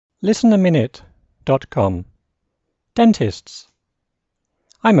listenaminute.com. Dentists.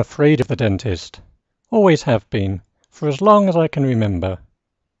 I'm afraid of the dentist. Always have been, for as long as I can remember.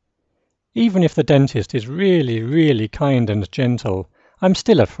 Even if the dentist is really, really kind and gentle, I'm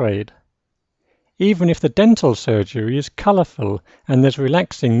still afraid. Even if the dental surgery is colourful and there's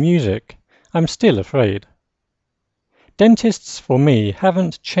relaxing music, I'm still afraid. Dentists for me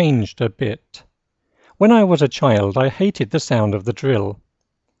haven't changed a bit. When I was a child, I hated the sound of the drill.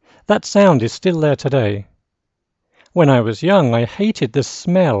 That sound is still there today. When I was young, I hated the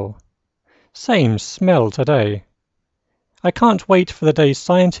smell. Same smell today. I can't wait for the day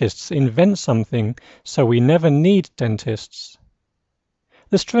scientists invent something so we never need dentists.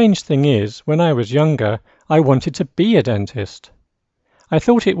 The strange thing is, when I was younger, I wanted to be a dentist. I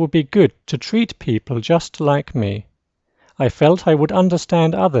thought it would be good to treat people just like me. I felt I would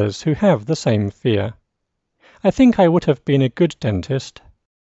understand others who have the same fear. I think I would have been a good dentist.